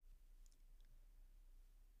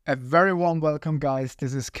A very warm welcome, guys.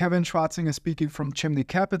 This is Kevin Schwarzinger speaking from Chimney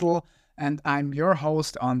Capital, and I'm your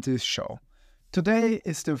host on this show. Today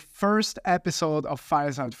is the first episode of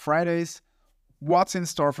Fireside Fridays. What's in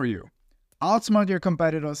store for you? Outsmart your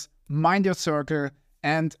competitors, mind your circle,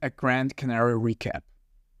 and a grand Canary recap.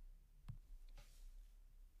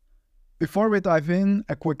 Before we dive in,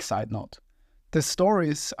 a quick side note. The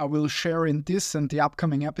stories I will share in this and the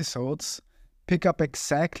upcoming episodes pick up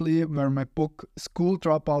exactly where my book School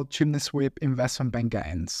Dropout Chimney Sweep Investment Banker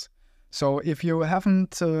ends. So if you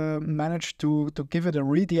haven't managed to give it a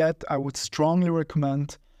read yet, I would strongly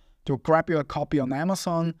recommend to grab you a copy on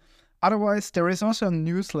Amazon. Otherwise, there is also a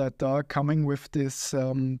newsletter coming with this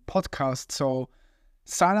podcast. So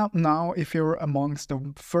sign up now. If you're amongst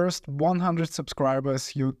the first 100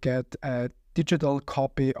 subscribers, you get a digital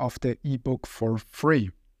copy of the ebook for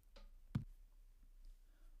free.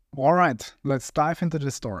 All right, let's dive into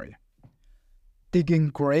the story. Digging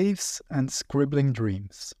Graves and Scribbling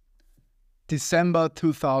Dreams. December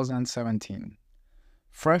 2017.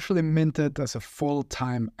 Freshly minted as a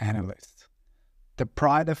full-time analyst. The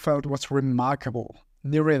pride I felt was remarkable,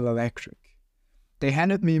 nearly electric. They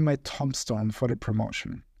handed me my tombstone for the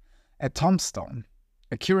promotion. A tombstone,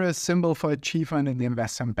 a curious symbol for achievement in the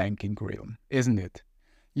investment banking realm, isn't it?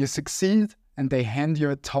 You succeed, and they hand you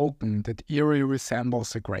a token that eerily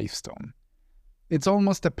resembles a gravestone. It's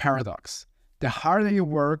almost a paradox. The harder you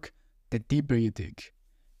work, the deeper you dig.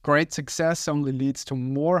 Great success only leads to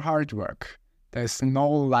more hard work. There's no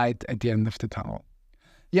light at the end of the tunnel.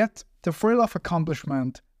 Yet, the thrill of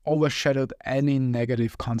accomplishment overshadowed any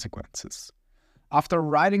negative consequences. After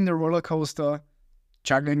riding the roller coaster,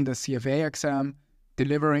 juggling the CFA exam,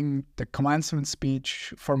 delivering the commencement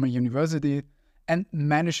speech for my university, and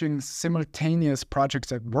managing simultaneous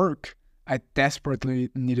projects at work, I desperately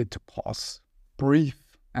needed to pause, breathe,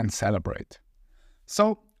 and celebrate.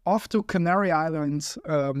 So off to Canary Islands,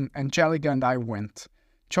 Angelica and I went,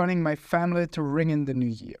 joining my family to ring in the new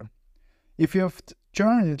year. If you have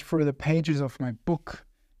journeyed through the pages of my book,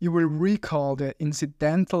 you will recall the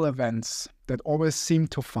incidental events that always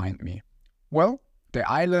seemed to find me. Well, the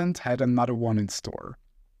island had another one in store.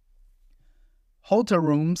 Hotel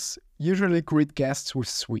rooms usually greet guests with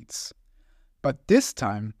sweets, but this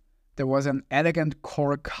time there was an elegant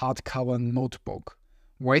cork hardcover notebook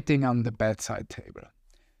waiting on the bedside table.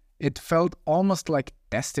 It felt almost like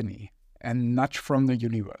destiny, a nudge from the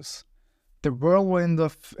universe. The whirlwind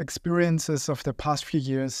of experiences of the past few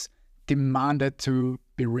years demanded to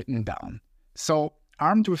be written down. So,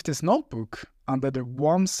 armed with this notebook, under the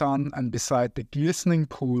warm sun and beside the glistening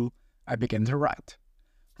pool, I began to write.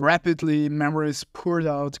 Rapidly, memories poured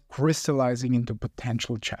out, crystallizing into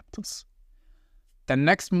potential chapters. The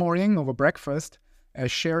next morning, over breakfast, I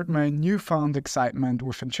shared my newfound excitement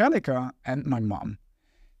with Angelica and my mom.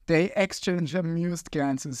 They exchanged amused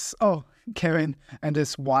glances. Oh, Kevin and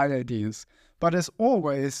his wild ideas. But as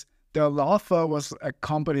always, their laughter was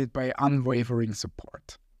accompanied by unwavering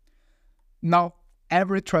support. Now,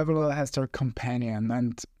 every traveler has their companion,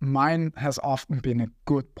 and mine has often been a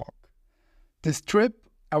good book. This trip,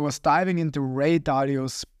 I was diving into Ray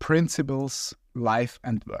Dalio's Principles, Life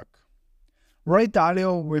and Work. Ray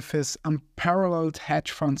Dalio, with his unparalleled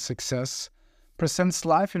hedge fund success, presents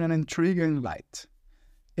life in an intriguing light.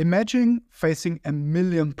 Imagine facing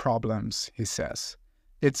 1,000,000 problems, he says.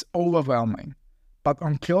 It's overwhelming, but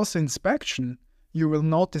on closer inspection, you will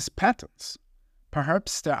notice patterns.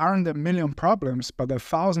 Perhaps there aren't 1,000,000 problems, but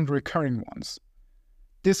 1,000 recurring ones.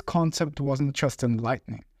 This concept wasn't just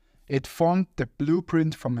enlightening. It formed the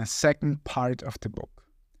blueprint for my second part of the book.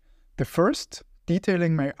 The first,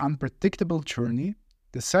 detailing my unpredictable journey.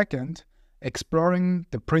 The second, exploring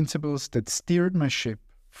the principles that steered my ship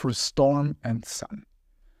through storm and sun.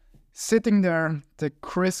 Sitting there, the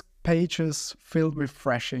crisp pages filled with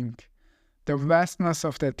fresh ink, the vastness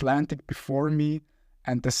of the Atlantic before me,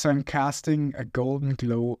 and the sun casting a golden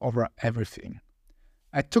glow over everything.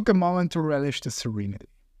 I took a moment to relish the serenity.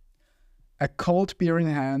 A cold beer in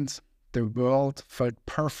hand, the world felt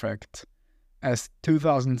perfect as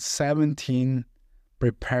 2017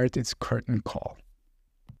 prepared its curtain call.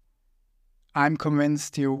 I'm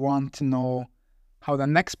convinced you want to know how the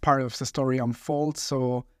next part of the story unfolds,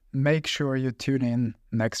 so make sure you tune in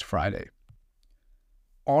next Friday.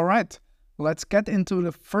 All right, let's get into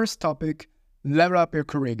the first topic, level up your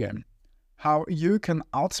career game. How you can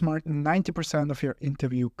outsmart 90% of your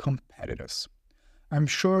interview competitors. I'm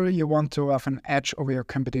sure you want to have an edge over your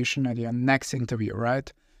competition at your next interview, right?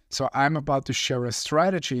 So I'm about to share a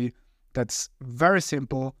strategy that's very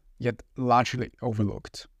simple yet largely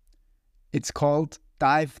overlooked. It's called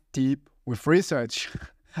Dive Deep with Research.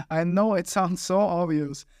 I know it sounds so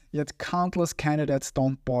obvious, yet countless candidates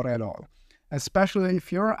don't bother at all. Especially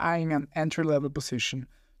if you're eyeing an entry-level position,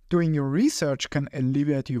 doing your research can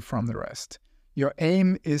alleviate you from the rest. Your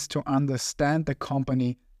aim is to understand the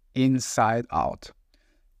company inside out.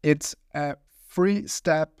 It's a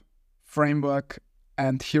 3-step framework,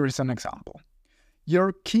 and here is an example.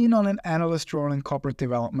 You're keen on an analyst role in corporate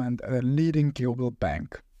development at a leading global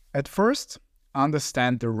bank. At first,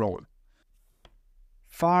 understand the role.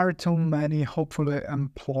 Far too many hopefully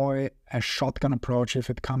employ a shotgun approach if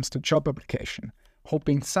it comes to job application,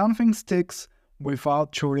 hoping something sticks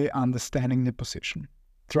without truly understanding the position.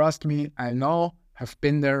 Trust me, I know, have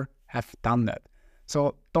been there, have done that.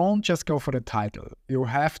 So don't just go for the title. You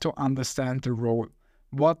have to understand the role.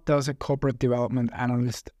 What does a corporate development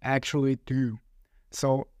analyst actually do?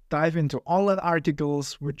 So dive into all the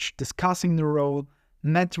articles which discussing the role,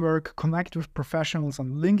 network, connect with professionals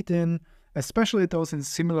on LinkedIn, especially those in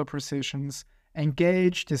similar positions,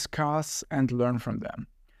 engage, discuss, and learn from them.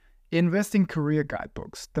 Invest in career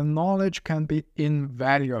guidebooks. The knowledge can be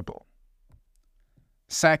invaluable.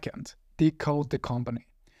 Second, decode the company.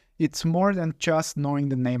 It's more than just knowing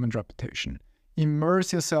the name and reputation.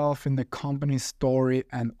 Immerse yourself in the company's story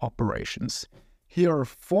and operations. Here are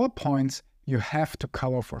 4 points you have to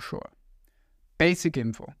cover for sure. Basic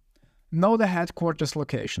info. Know the headquarters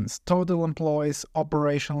locations, total employees,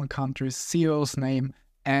 operational countries, CEO's name,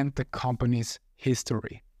 and the company's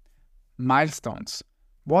history. Milestones.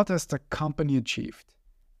 What has the company achieved?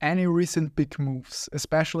 Any recent big moves,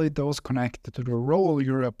 especially those connected to the role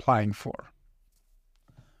you're applying for.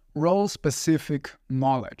 Role-specific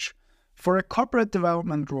knowledge. For a corporate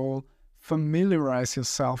development role, familiarize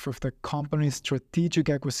yourself with the company's strategic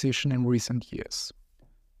acquisition in recent years.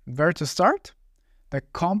 Where to start? The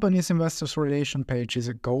company's investor relations page is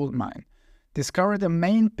a goldmine. Discover the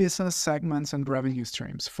main business segments and revenue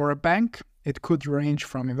streams. For a bank, it could range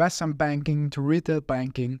from investment banking to retail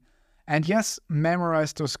banking. And yes,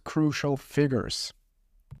 memorize those crucial figures.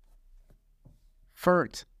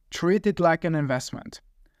 Third, treat it like an investment.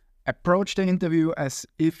 Approach the interview as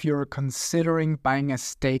if you're considering buying a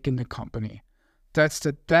stake in the company. That's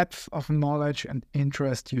the depth of knowledge and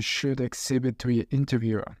interest you should exhibit to your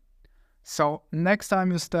interviewer. So next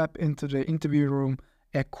time you step into the interview room,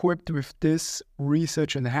 equipped with this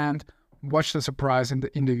research in hand, watch the surprise in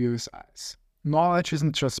the interviewer's eyes. Knowledge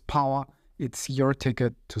isn't just power, it's your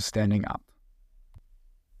ticket to standing up.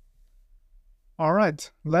 All right,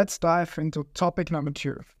 let's dive into topic number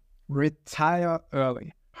 2. Retire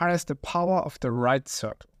early. Harness the power of the right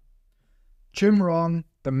circle. Jim Rohn,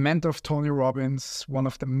 the mentor of Tony Robbins, one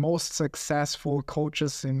of the most successful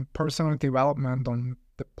coaches in personal development on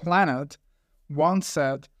the planet, once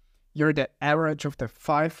said, "You're the average of the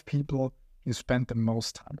 5 people you spend the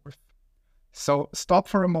most time with." So stop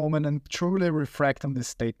for a moment and truly reflect on this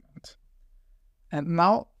statement. And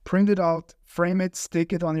now print it out, frame it,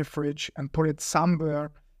 stick it on your fridge, and put it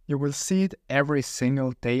somewhere. You will see it every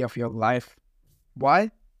single day of your life.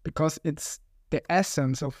 Why? Because it's the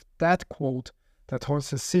essence of that quote that holds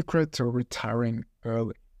the secret to retiring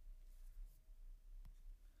early.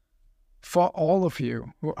 For all of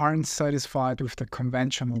you who aren't satisfied with the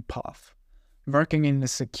conventional path, working in a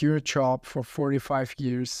secure job for 45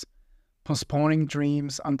 years, postponing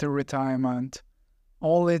dreams until retirement,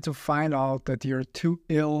 only to find out that you're too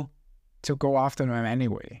ill to go after them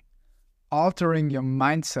anyway. Altering your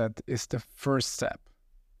mindset is the first step.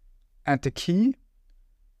 And the key?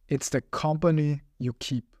 It's the company you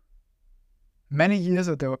keep. Many years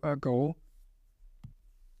ago,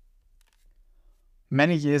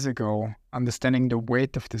 understanding the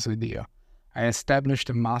weight of this idea, I established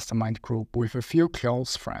a mastermind group with a few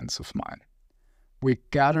close friends of mine. We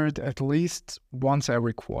gathered at least once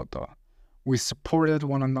every quarter. We supported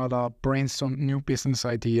one another, brainstormed new business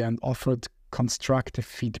ideas, and offered constructive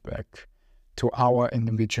feedback to our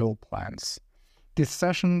individual plans. These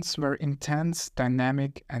sessions were intense,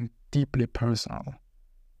 dynamic, and deeply personal.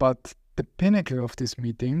 But the pinnacle of these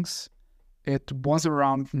meetings, it was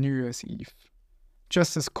around New Year's Eve.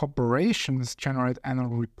 Just as corporations generate annual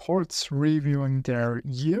reports reviewing their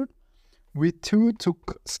year, we too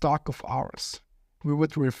took stock of ours. We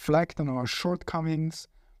would reflect on our shortcomings,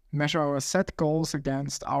 measure our set goals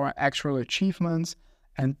against our actual achievements,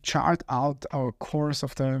 and chart out our course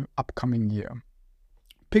of the upcoming year.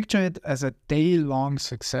 Picture it as a day-long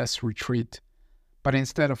success retreat, but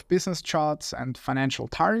instead of business charts and financial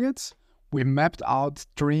targets, we mapped out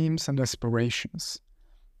dreams and aspirations.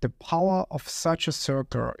 The power of such a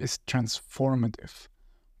circle is transformative.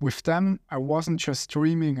 With them, I wasn't just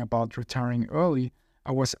dreaming about retiring early,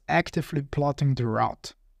 I was actively plotting the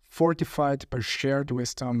route, fortified by shared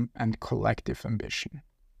wisdom and collective ambition.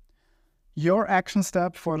 Your action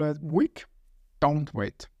step for the week? Don't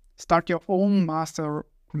wait. Start your own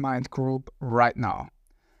mastermind group right now.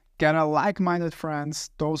 Gather like-minded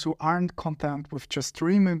friends, those who aren't content with just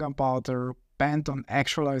dreaming about or bent on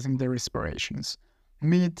actualizing their aspirations.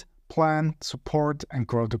 Meet, plan, support, and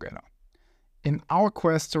grow together. In our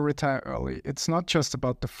quest to retire early, it's not just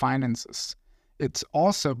about the finances. It's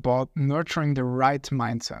also about nurturing the right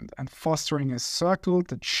mindset and fostering a circle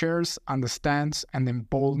that shares, understands, and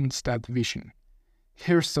emboldens that vision.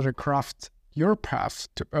 Here's to the craft your path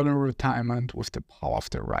to early retirement with the power of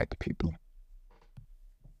the right people.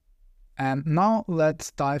 And now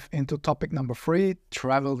let's dive into topic number 3,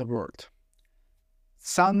 travel the world.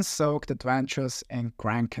 Sun-soaked adventures in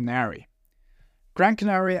Gran Canary. Gran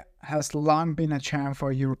Canary has long been a charm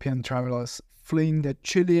for European travelers fleeing the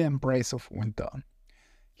chilly embrace of winter.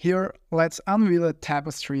 Here, let's unveil a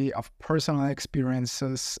tapestry of personal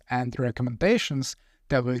experiences and recommendations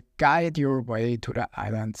that will guide your way to the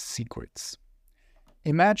island's secrets.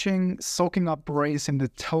 Imagine soaking up rays in the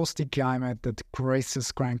toasty climate that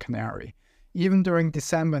graces Gran Canary, even during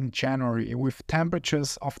December and January, with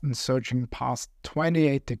temperatures often surging past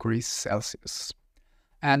 28 degrees Celsius.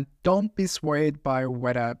 And don't be swayed by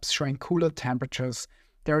weather apps showing cooler temperatures.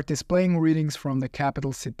 They're displaying readings from the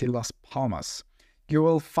capital city Las Palmas. You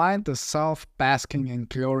will find the south basking in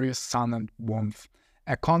glorious sun and warmth,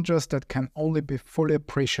 a contrast that can only be fully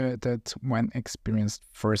appreciated when experienced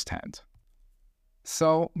firsthand.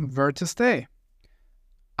 So, where to stay?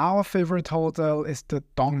 Our favorite hotel is the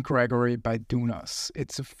Don Gregory by Dunas.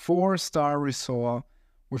 It's a 4-star resort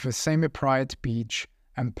with a semi-private beach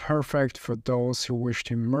and perfect for those who wish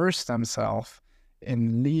to immerse themselves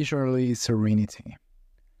in leisurely serenity.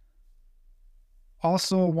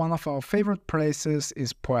 Also, one of our favorite places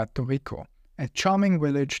is Puerto Rico, a charming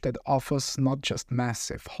village that offers not just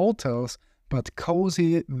massive hotels, but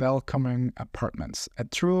cozy, welcoming apartments, a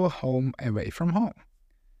true home away from home.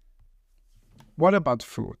 What about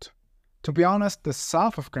food? To be honest, the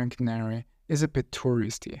south of Gran Canary is a bit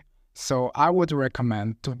touristy, so I would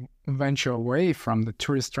recommend to venture away from the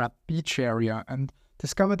tourist-trapped beach area and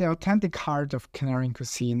discover the authentic heart of Canarian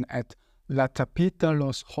cuisine at La Tapita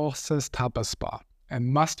Los Horses Tapas Bar, a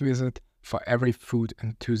must-visit for every food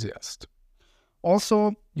enthusiast.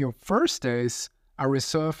 Also, your first days are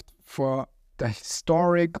reserved for the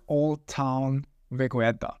historic old town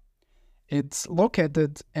Vegueta. It's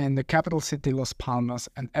located in the capital city Las Palmas,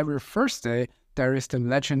 and every first day there is the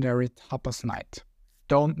legendary tapas night.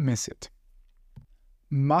 Don't miss it.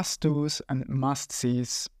 Must-dos and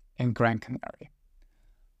must-sees in Gran Canary.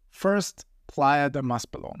 First, Playa de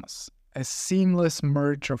Maspalomas, a seamless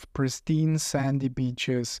merge of pristine sandy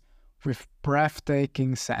beaches with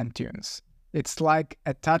breathtaking sand dunes. It's like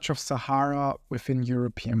a touch of Sahara within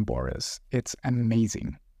European borders. It's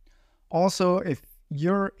amazing. Also, if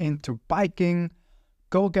you're into biking,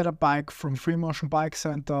 go get a bike from Free Motion Bike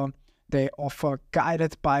Center. They offer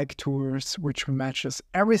guided bike tours which matches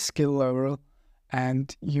every skill level,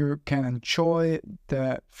 and you can enjoy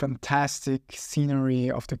the fantastic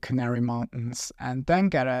scenery of the Canary Mountains and then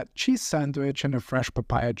get a cheese sandwich and a fresh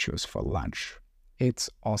papaya juice for lunch. It's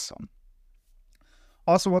awesome.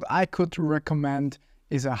 Also, what I could recommend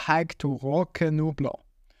is a hike to Roque Nublo.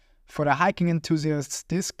 For the hiking enthusiasts,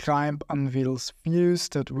 this climb unveils views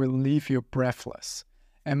that will leave you breathless.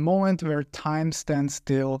 A moment where time stands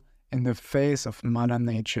still in the face of Mother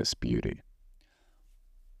Nature's beauty.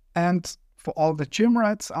 And for all the gym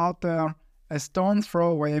rats out there, a stone's throw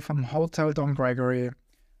away from Hotel Don Gregory,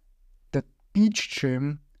 the beach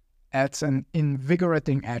gym adds an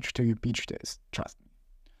invigorating edge to your beach days, trust me.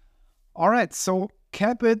 Alright, so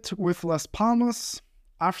cap it with Las Palmas.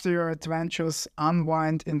 After your adventures,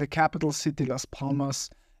 unwind in the capital city Las Palmas.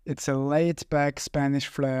 It's a laid-back Spanish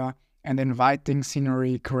flair and inviting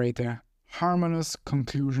scenery create a harmonious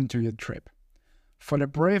conclusion to your trip. For the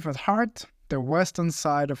brave at heart, the western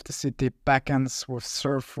side of the city beckons with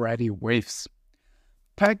surf-ready waves.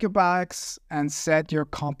 Pack your bags and set your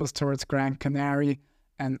compass towards Gran Canary,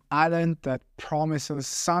 an island that promises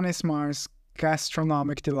sunny smiles,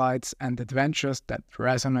 gastronomic delights, and adventures that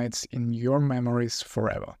resonates in your memories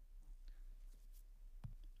forever.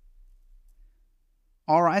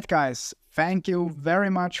 Alright guys, thank you very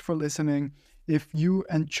much for listening. If you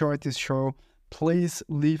enjoyed this show, please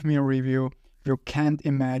leave me a review. You can't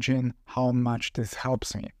imagine how much this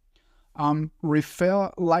helps me.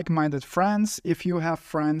 Refer like-minded friends. If you have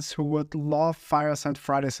friends who would love Fireside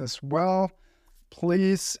Fridays as well,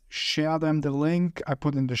 please share them the link I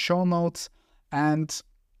put in the show notes. And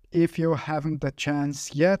if you haven't the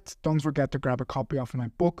chance yet, don't forget to grab a copy of my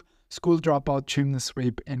book, School Dropout Gymnast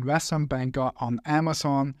Sweep Investment Banker, on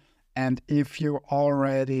Amazon. And if you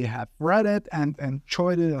already have read it and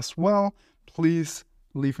enjoyed it as well, please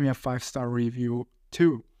leave me a 5-star review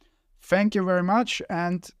too. Thank you very much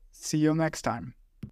and see you next time.